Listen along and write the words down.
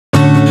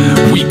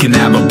We can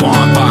have a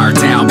bonfire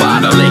down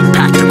by the lake,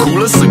 pack the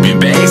cooler, sleeping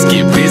bags,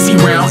 get busy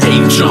round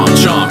 8,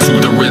 jump to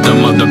the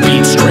rhythm of the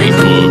beat, straight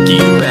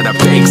boogie. Better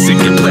fakes it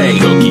can play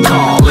hooky,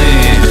 call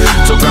in.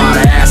 So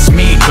gotta ask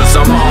me, cause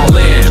I'm all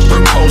in.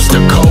 From coast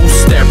to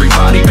coast,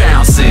 everybody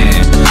bouncing.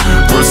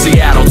 From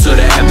Seattle to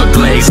the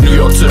Everglades, New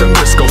York to the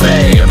Frisco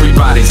Bay,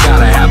 everybody's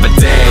gotta have a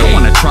day. I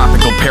want a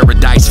tropical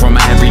paradise for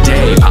my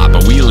everyday. Pop a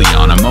wheelie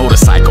on a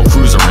motorcycle,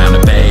 cruise around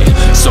the bay.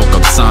 Soak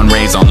up sun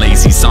rays on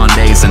lazy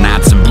Sundays, and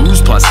add some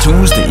booze plus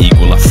tunes to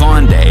equal a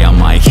fun day. I'm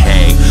like,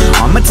 hey,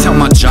 I'ma tell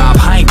my job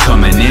I ain't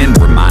coming in.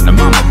 Remind them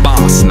I'm a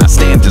boss and I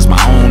stand as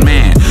my own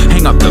man.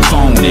 Hang up the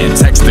phone and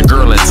text the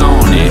girl that's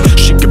on it.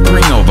 She could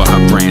bring over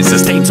her friends to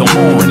stay till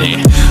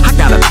morning. I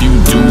got a few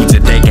dudes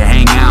that they can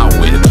hang out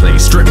with. Play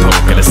strip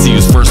poker to see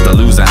who's first to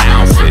lose an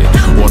outfit.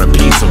 Order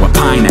pizza with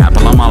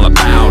pineapple, I'm all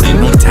about it.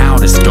 No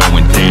doubt it's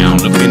going down,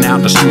 looking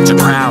out the streets are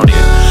crowded.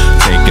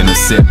 Taking a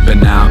sip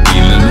and now I'm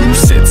feeling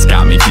loose. It's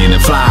got me feeling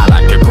fly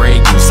like a gray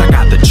goose. I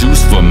got the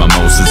juice for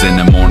mimosas in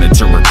the morning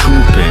to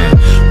recoup it.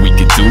 We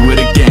could do it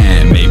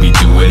again, maybe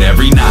do it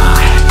every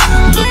night.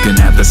 Looking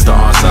at the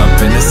stars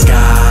up in the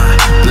sky.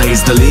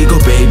 Blaze the legal,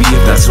 baby,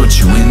 if that's what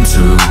you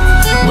into.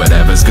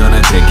 Whatever's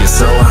gonna take you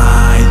so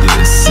high,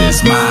 this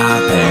is my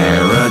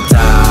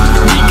paradise.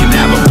 We can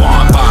have a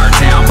bonfire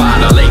down by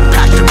the lake,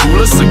 pack the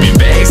cooler, sleeping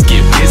bags,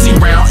 get busy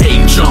round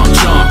 8, jump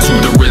to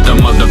the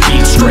rhythm of the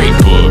beat, straight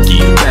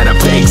boogie. Better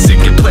fakes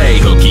it can play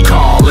hooky,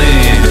 call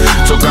in.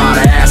 So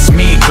gotta ask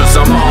me, cause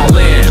I'm all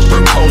in.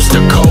 From coast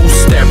to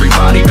coast,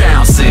 everybody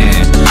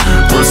bouncing.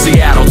 From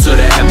Seattle to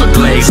the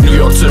Everglades, New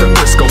York to the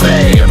Frisco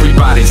Bay,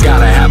 everybody's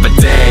gotta have a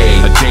day.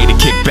 A day to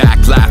kick back,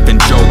 laugh,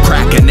 and joke,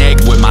 crack an egg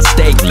with my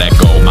steak, let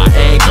go my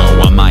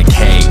ego. I'm like,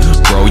 hey,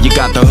 bro, you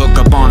got the hook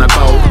up on a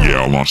boat?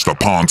 Yeah, I'll launch the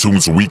pontoon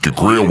so we could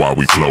grill while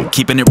we float.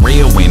 Keeping it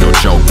real ain't no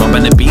joke,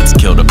 bumping the beats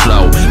kill the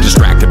flow.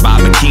 Distracted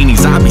by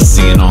bikinis I be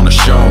seeing on the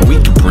show.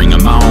 We can bring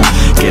them on,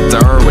 get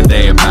to her what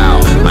they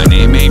about. My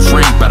name ain't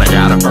Frank, but I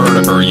got a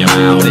bird to your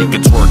mouth. They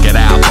can twerk it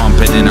out,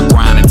 bumping and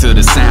grinding to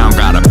the sound.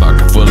 Got a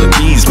bucket full of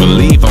bees,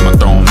 believe I'ma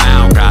throw them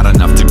out. Got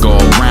enough to go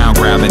around,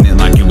 grabbing it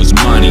like it was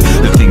money.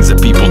 The things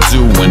that people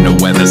do when the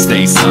weather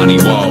stays sunny,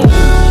 whoa.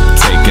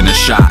 Taking a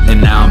shot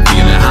and now I'm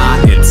feeling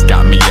hot. It's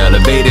got me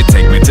elevated,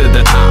 take me to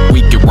the top.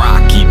 We can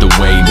rock either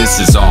way, this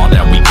is all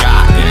that we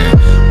got. And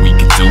we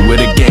can do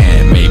it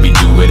again, maybe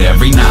do it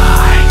every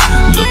night.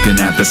 Looking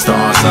at the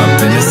stars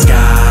up in the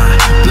sky.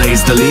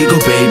 Blaze the legal,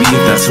 baby,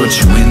 if that's what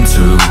you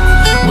into.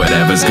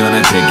 Whatever's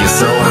gonna take you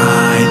so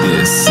high,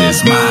 this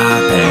is my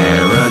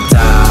paradise.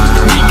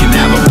 We can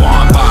have a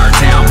bonfire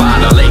down by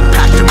the lake,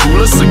 pack the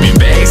cooler, sleeping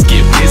bags,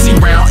 get busy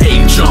round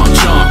 8, jump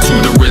to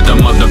the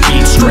rhythm of the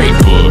beat, straight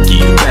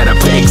boogie. Better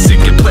fakes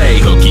it can play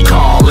hooky,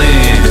 call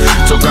in.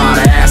 So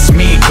gotta ask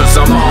me, cause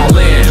I'm all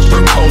in.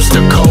 From coast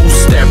to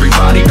coast,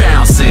 everybody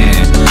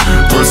bouncing.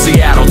 From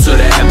Seattle to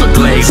the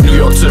Everglades, New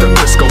York to the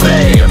Frisco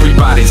Bay,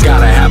 everybody's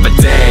gotta have a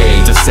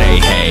day to say,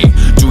 hey,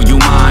 do you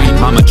mind?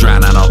 I'ma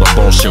drown out all the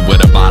bullshit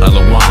with a bottle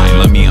of wine.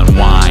 Let me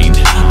unwind,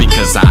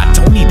 because I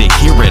don't need to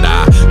hear it.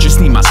 I just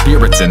need my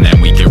spirits and then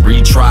we can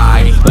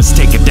retry. Let's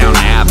take it down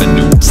the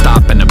avenue,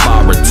 stop in a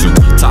bar or two.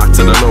 Talk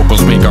to the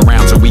locals, make a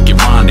round so we can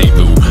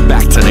rendezvous.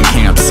 Back to the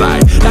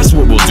campsite, that's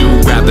what we'll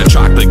do. Grab the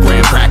chocolate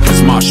graham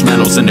crackers,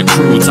 marshmallows and the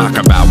crew. Talk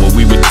about what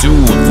we would do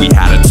if we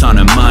had a ton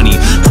of money.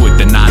 Quit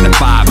the 9 to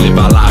 5, live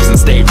our lives and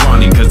stay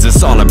running. Cause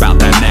it's all about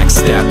that next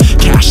step.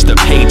 Cash the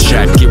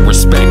paycheck, get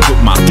respect,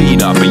 put my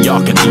feet up and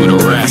y'all can do the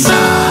rest.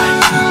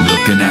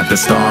 Looking at the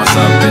stars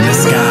up in the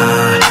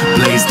sky.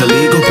 Blaze the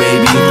legal,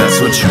 baby, if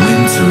that's what you're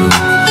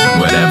into.